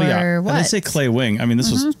or what. And they say clay wing. I mean,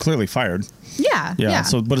 this was clearly fired. Yeah.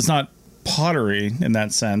 So, but it's not pottery in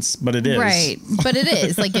that sense, but it is. Right. But it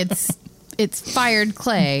is. Like it's fired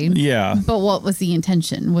clay. Yeah. But what was the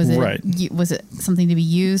intention? Was it was it something to be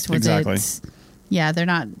used? Was exactly.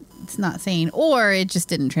 It's not saying, or it just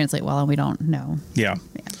didn't translate well and we don't know. Yeah.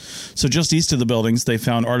 So just east of the buildings, they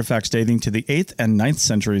found artifacts dating to the 8th and 9th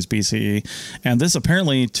centuries BCE. And this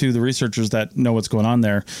apparently, to the researchers that know what's going on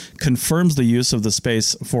there, confirms the use of the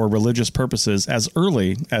space for religious purposes as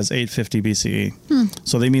early as 850 BCE.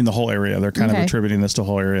 So they mean the whole area. They're kind of attributing this to the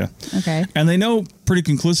whole area. Okay. And they know pretty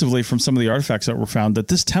conclusively from some of the artifacts that were found that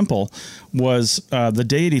this temple was the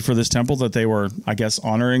deity for this temple that they were, I guess,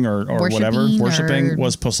 honoring or worshiping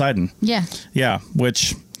was Poseidon. Yeah. Yeah,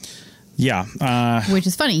 which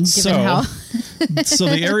is funny, given how... So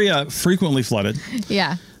the area frequently flooded.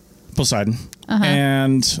 Yeah. Poseidon.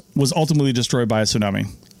 And was ultimately destroyed by a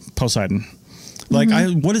tsunami. Poseidon. Like,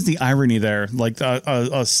 what is the irony there? Like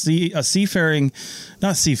a seafaring,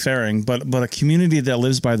 not seafaring, but a community that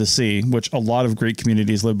lives by the sea, which a lot of Greek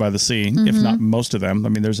communities live by the sea, if not most of them. I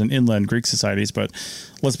mean, there's an inland Greek societies, but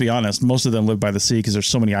let's be honest, most of them live by the sea because there's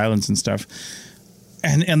so many islands and stuff.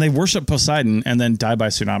 And they worship Poseidon and then die by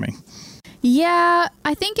tsunami. Yeah,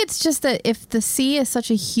 I think it's just that if the sea is such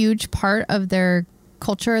a huge part of their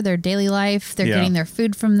culture, their daily life, they're getting their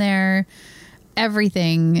food from there,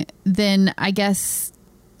 everything, then I guess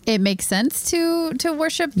it makes sense to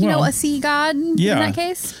worship, a sea god in that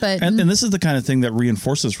case. But and this is the kind of thing that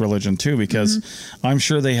reinforces religion too, because I'm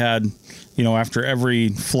sure they had, after every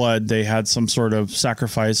flood, they had some sort of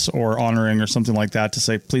sacrifice or honoring or something like that to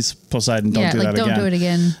say, please, Poseidon, don't do that again. Don't do it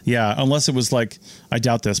again. Yeah, unless it was like, I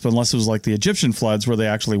doubt this, but unless it was like the Egyptian floods where they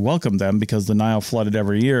actually welcomed them because the Nile flooded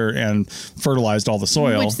every year and fertilized all the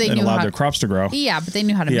soil and allowed their crops to grow. Yeah, but they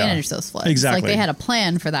knew how to manage those floods. Exactly. Like they had a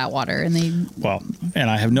plan for that water. And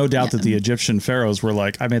I have no doubt that the Egyptian pharaohs were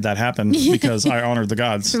like, I made that happen because I honored the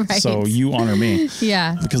gods. Right. So you honor me.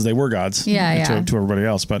 Yeah. Because they were gods to everybody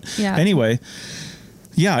else. But anyway,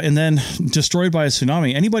 and then destroyed by a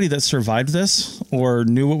tsunami. Anybody that survived this or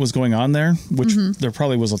knew what was going on there, which there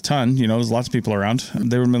probably was a ton, there's lots of people around,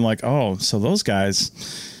 they would have been like, oh, so those guys,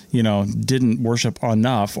 didn't worship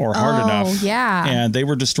enough or hard enough. Yeah. And they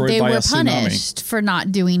were destroyed by a tsunami. They were punished for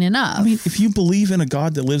not doing enough. I mean, if you believe in a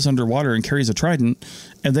god that lives underwater and carries a trident,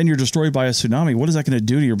 and then you're destroyed by a tsunami, what is that going to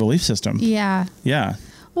do to your belief system? Yeah. Yeah.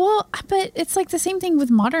 Well, but it's like the same thing with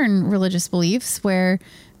modern religious beliefs where,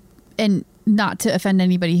 and not to offend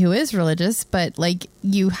anybody who is religious, but like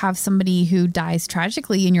you have somebody who dies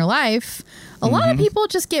tragically in your life. A lot of people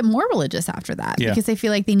just get more religious after that because they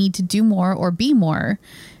feel like they need to do more or be more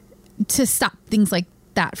to stop things like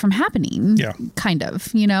that from happening. Yeah. Kind of,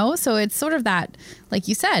 so it's sort of that, like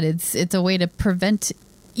you said, it's a way to prevent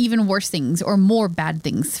even worse things or more bad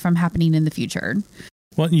things from happening in the future.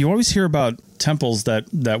 Well, you always hear about temples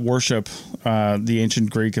that worship the ancient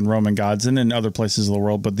Greek and Roman gods and in other places of the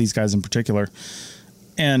world, but these guys in particular.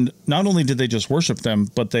 And not only did they just worship them,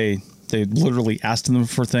 but they literally asked them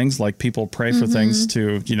for things, like people pray for things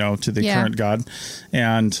to the current god.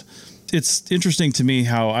 And it's interesting to me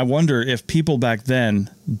how I wonder if people back then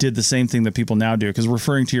did the same thing that people now do. Because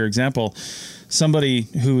referring to your example, somebody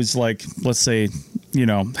who's like, let's say,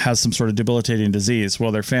 has some sort of debilitating disease.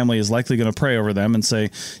 Well, their family is likely going to pray over them and say,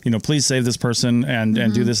 please save this person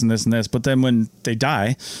and do this and this and this. But then when they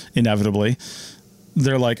die, inevitably,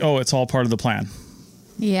 they're like, oh, it's all part of the plan.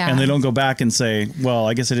 Yeah. And they don't go back and say, well,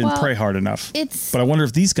 I guess I didn't pray hard enough. But I wonder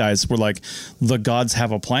if these guys were like, the gods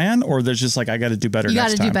have a plan, or there's just like, I got to do better next time.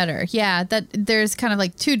 You got to do better. Yeah. That there's kind of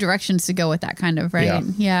like two directions to go with that kind of, right?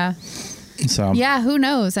 Yeah. So. Yeah. Who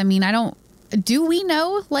knows? I mean, do we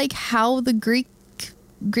know like how the Greek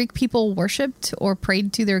people worshipped or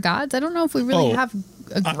prayed to their gods? I don't know if we really have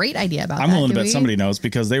a great idea about that. I'm willing to bet somebody knows,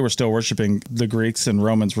 because they were still worshiping, the Greeks and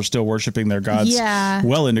Romans were still worshiping their gods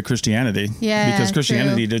well into Christianity. Yeah, because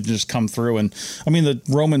Christianity didn't just come through. And I mean, the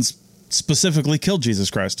Romans specifically killed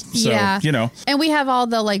Jesus Christ. So, And we have all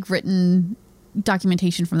the like written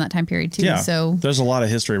documentation from that time period too. Yeah. So there's a lot of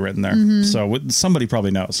history written there. So somebody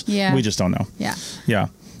probably knows. Yeah. We just don't know. Yeah. Yeah.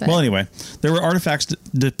 Well, anyway, there were artifacts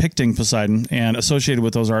depicting Poseidon, and associated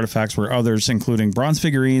with those artifacts were others, including bronze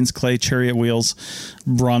figurines, clay chariot wheels,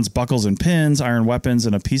 bronze buckles and pins, iron weapons,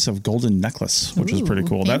 and a piece of golden necklace, which was pretty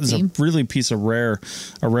cool. Fancy. That is a really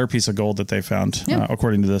a rare piece of gold that they found,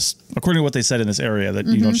 according to what they said in this area, that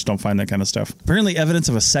you just don't find that kind of stuff. Apparently, evidence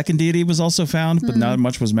of a second deity was also found, but not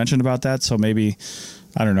much was mentioned about that. So maybe,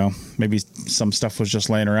 I don't know, maybe some stuff was just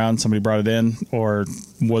laying around, somebody brought it in, or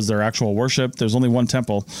was there actual worship? There's only one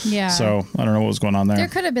temple. Yeah. So I don't know what was going on there. There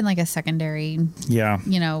could have been like a secondary,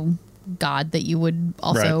 god that you would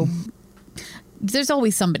also... Right. There's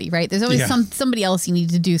always somebody, right? There's always somebody else you need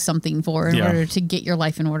to do something for in order to get your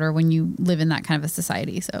life in order when you live in that kind of a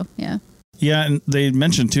society. So, yeah. Yeah, and they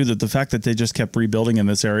mentioned, too, that the fact that they just kept rebuilding in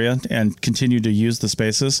this area and continued to use the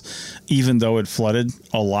spaces, even though it flooded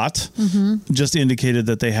a lot, just indicated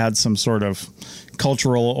that they had some sort of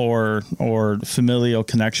cultural or familial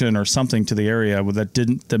connection or something to the area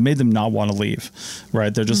that made them not want to leave,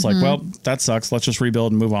 right? They're just like, well, that sucks. Let's just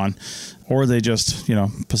rebuild and move on. Or they just,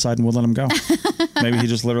 Poseidon would let them go. Maybe he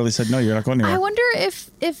just literally said, no, you're not going anywhere. I wonder if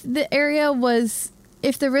the area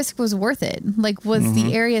if the risk was worth it. Like, was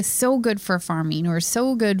the area so good for farming or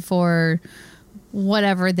so good for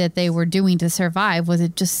whatever that they were doing to survive? Was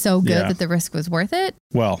it just so good that the risk was worth it?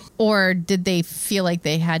 Well, or did they feel like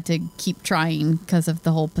they had to keep trying because of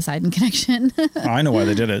the whole Poseidon connection? I know why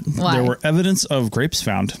they did it. Why? There were evidence of grapes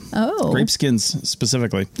found. Oh. Grape skins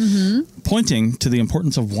specifically, pointing to the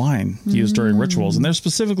importance of wine used during rituals. And they're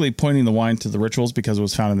specifically pointing the wine to the rituals because it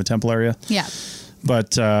was found in the temple area. Yeah.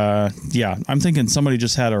 But, I'm thinking somebody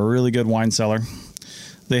just had a really good wine cellar.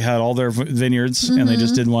 They had all their vineyards and they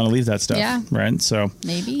just didn't want to leave that stuff. Yeah. Right. So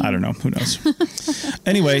maybe, I don't know. Who knows?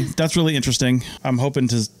 Anyway, that's really interesting. I'm hoping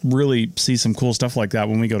to really see some cool stuff like that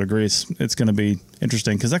when we go to Greece. It's going to be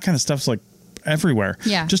interesting because that kind of stuff's like everywhere.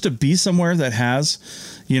 Yeah. Just to be somewhere that has,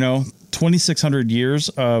 2,600 years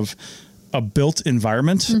of a built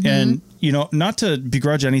environment and, not to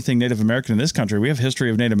begrudge anything Native American in this country. We have history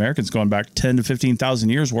of Native Americans going back 10 to 15,000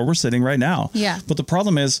 years where we're sitting right now. Yeah. But the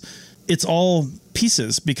problem is it's all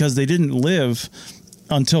pieces because they didn't live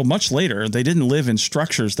until much later. They didn't live in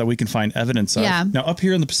structures that we can find evidence of. Yeah. Now, up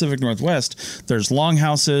here in the Pacific Northwest, there's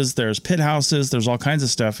longhouses, there's pit houses, there's all kinds of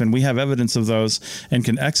stuff, and we have evidence of those and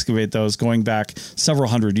can excavate those going back several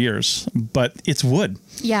hundred years. But it's wood.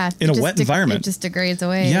 Yeah. In a wet environment. It just degrades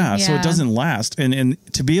away. Yeah, so it doesn't last. And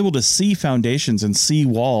to be able to see foundations and see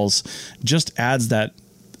walls just adds that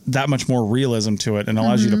much more realism to it and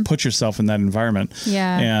allows you to put yourself in that environment.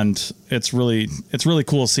 Yeah. And it's really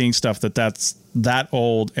cool seeing stuff that's that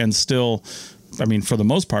old and still, I mean, for the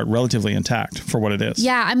most part, relatively intact for what it is.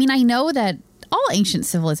 Yeah. I mean, I know that all ancient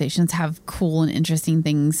civilizations have cool and interesting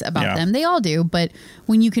things about them. They all do. But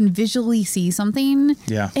when you can visually see something,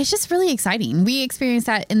 it's just really exciting. We experience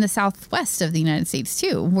that in the southwest of the United States,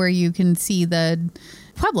 too, where you can see the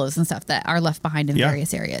pueblos and stuff that are left behind in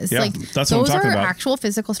various areas. Yeah, like that's what I'm talking about. Those are actual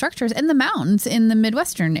physical structures, and the mountains in the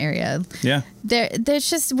Midwestern area. Yeah. There's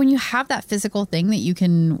just, when you have that physical thing that you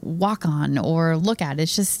can walk on or look at,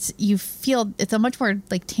 it's just, you feel it's a much more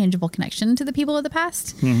like tangible connection to the people of the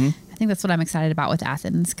past. I think that's what I'm excited about with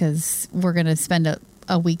Athens, because we're going to spend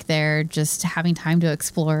a week there just having time to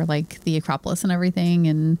explore like the Acropolis and everything,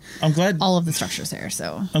 and I'm glad all of the structures there.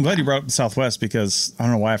 So I'm glad you brought up the Southwest, because I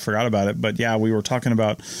don't know why I forgot about it, but we were talking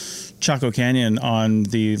about Chaco Canyon on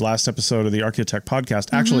the last episode of the Archaeotech podcast.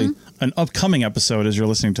 Actually, an upcoming episode as you're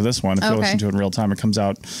listening to this one. If you're listening to it in real time, it comes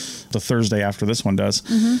out the Thursday after this one does.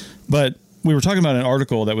 But we were talking about an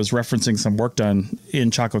article that was referencing some work done in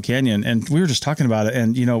Chaco Canyon, and we were just talking about it.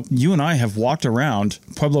 And, you and I have walked around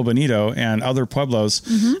Pueblo Bonito and other pueblos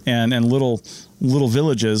and little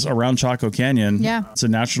villages around Chaco Canyon. Yeah. It's a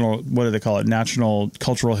national, what do they call it? National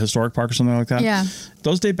Cultural Historic Park or something like that. Yeah.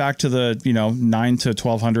 Those date back to the, 9 to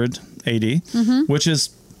 1200 AD, which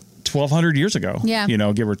is 1,200 years ago,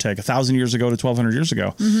 give or take 1,000 years ago to 1,200 years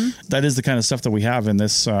ago. That is the kind of stuff that we have in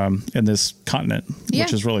this continent,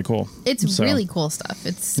 which is really cool. It's really cool stuff.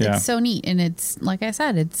 It's so neat. And it's, like I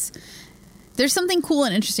said, there's something cool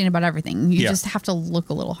and interesting about everything. You just have to look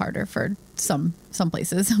a little harder for some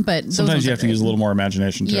places, but sometimes you have to use a little more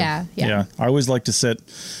imagination too. Yeah. I always like to sit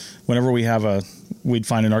whenever we'd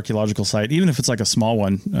find an archaeological site, even if it's like a small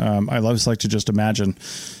one. I always like to just imagine,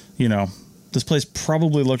 this place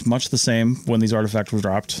probably looked much the same when these artifacts were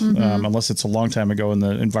dropped, unless it's a long time ago and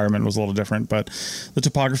the environment was a little different. But the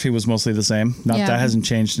topography was mostly the same. That hasn't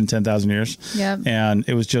changed in 10,000 years. Yeah. And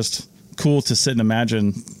it was just cool to sit and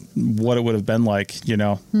imagine what it would have been like,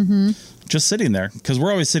 just sitting there. Because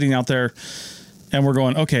we're always sitting out there and we're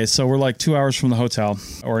going, okay, so we're like 2 hours from the hotel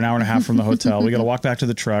or an hour and a half from the hotel. We got to walk back to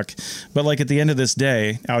the truck. But like at the end of this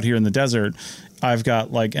day out here in the desert, I've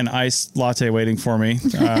got like an iced latte waiting for me,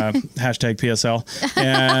 hashtag PSL,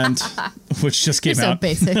 and which just came out. So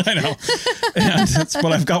basic. I know.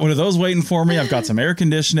 But I've got one of those waiting for me. I've got some air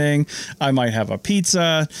conditioning. I might have a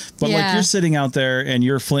pizza. But like you're sitting out there and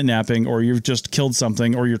you're flint napping, or you've just killed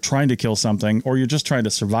something, or you're trying to kill something, or you're just trying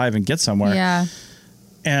to survive and get somewhere. Yeah.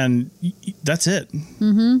 And that's it. I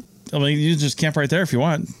mean, you just camp right there if you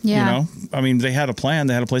want. Yeah. I mean, they had a plan.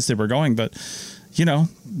 They had a place they were going, but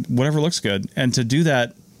whatever looks good. And to do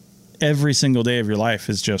that every single day of your life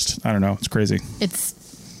is just, I don't know, it's crazy. It's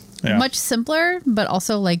much simpler, but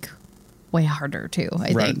also like way harder too,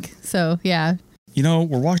 I think. So, yeah.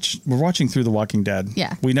 We're watching through The Walking Dead.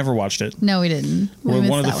 Yeah. We never watched it. No, we didn't. We're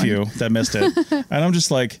one of the few that missed it. And I'm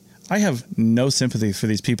just like, I have no sympathy for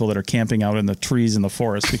these people that are camping out in the trees in the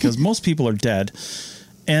forest, because most people are dead.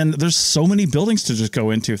 And there's so many buildings to just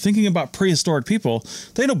go into. Thinking about prehistoric people,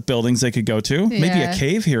 they know buildings they could go to. Yeah. Maybe a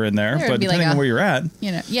cave here and there, but depending on where you're at.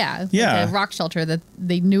 Like a rock shelter that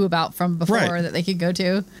they knew about from before that they could go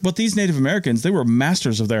to. But these Native Americans, they were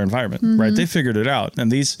masters of their environment, right? They figured it out. And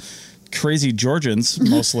these crazy Georgians,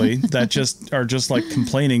 mostly, that just are just like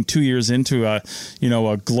complaining 2 years into a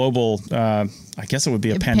global, I guess it would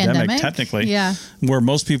be a pandemic technically, where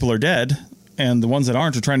most people are dead. And the ones that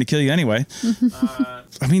aren't are trying to kill you anyway.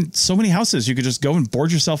 I mean, so many houses you could just go and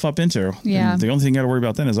board yourself up into. Yeah. And the only thing you got to worry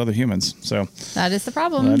about then is other humans. So that is the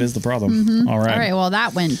problem. That is the problem. All right. All right. Well,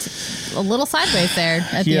 that went a little sideways there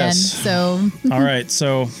at the end. So. All right.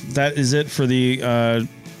 So that is it for the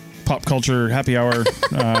pop culture happy hour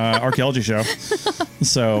archaeology show.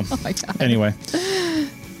 So anyway,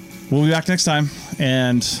 we'll be back next time.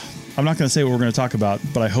 And I'm not going to say what we're going to talk about,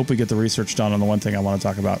 but I hope we get the research done on the one thing I want to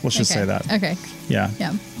talk about. Let's just say that. Okay. Yeah.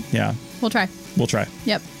 We'll try.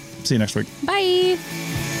 Yep. See you next week. Bye.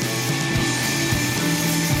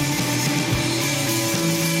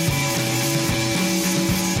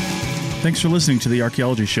 Thanks for listening to The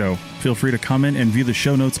Archaeology Show. Feel free to comment and view the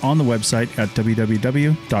show notes on the website at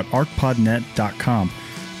www.arcpodnet.com.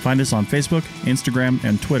 Find us on Facebook, Instagram,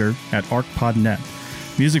 and Twitter at arcpodnet.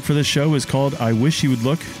 Music for this show is called I Wish You Would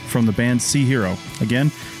Look from the band Sea Hero. Again,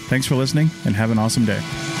 thanks for listening and have an awesome day.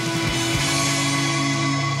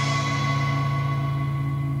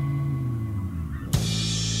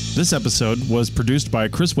 This episode was produced by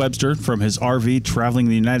Chris Webster from his RV traveling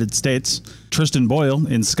the United States, Tristan Boyle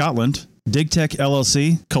in Scotland, DigTech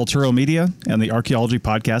LLC, Cultural Media, and the Archaeology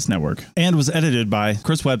Podcast Network, and was edited by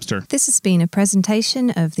Chris Webster. This has been a presentation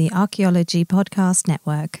of the Archaeology Podcast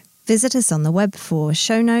Network. Visit us on the web for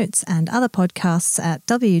show notes and other podcasts at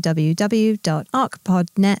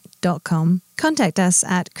www.arcpodnet.com. Contact us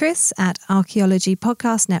at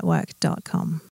chris@archaeologypodcastnetwork.com.